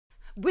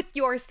With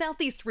your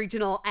Southeast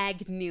Regional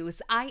Ag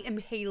News, I am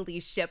Haley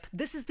Ship.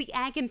 This is the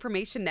Ag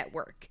Information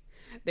Network.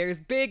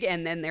 There's big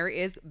and then there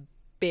is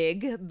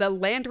big. The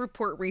Land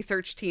Report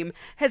research team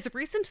has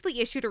recently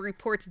issued a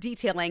report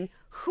detailing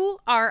who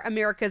are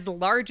America's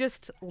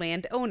largest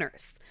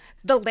landowners.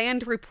 The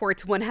Land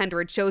Report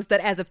 100 shows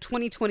that as of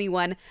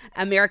 2021,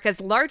 America's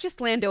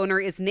largest landowner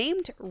is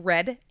named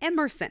Red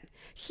Emmerson.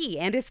 He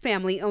and his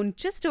family own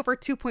just over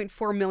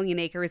 2.4 million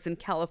acres in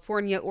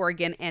California,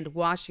 Oregon, and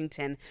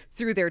Washington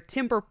through their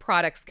timber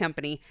products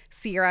company,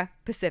 Sierra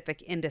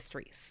Pacific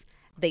Industries.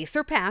 They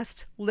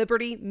surpassed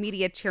Liberty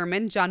Media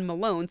chairman John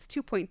Malone's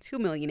 2.2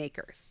 million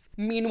acres.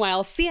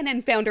 Meanwhile,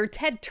 CNN founder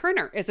Ted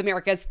Turner is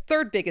America's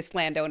third biggest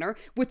landowner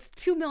with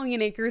 2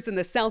 million acres in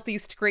the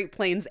Southeast Great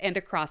Plains and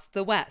across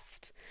the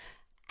West.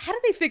 How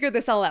did they figure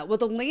this all out? Well,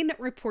 the Land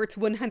Reports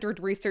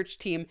 100 research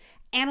team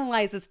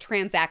analyzes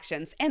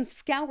transactions and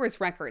scours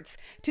records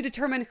to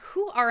determine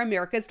who are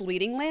America's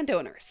leading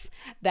landowners.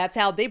 That's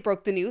how they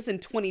broke the news in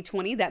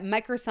 2020 that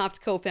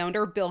Microsoft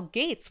co-founder Bill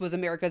Gates was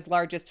America's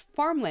largest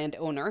farmland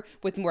owner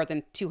with more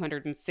than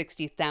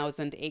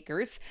 260,000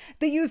 acres.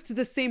 They used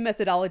the same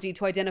methodology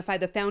to identify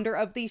the founder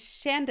of the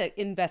Shanda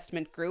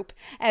Investment Group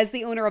as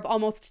the owner of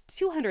almost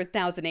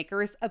 200,000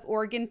 acres of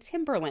Oregon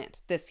timberland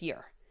this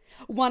year.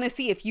 Want to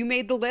see if you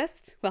made the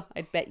list? Well,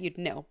 I'd bet you'd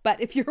know.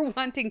 But if you're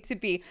wanting to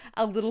be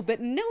a little bit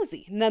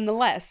nosy,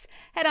 nonetheless,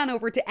 head on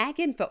over to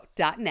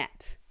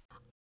aginfo.net.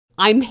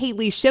 I'm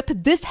Haley Ship.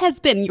 This has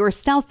been your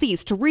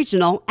Southeast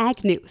Regional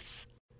Ag News.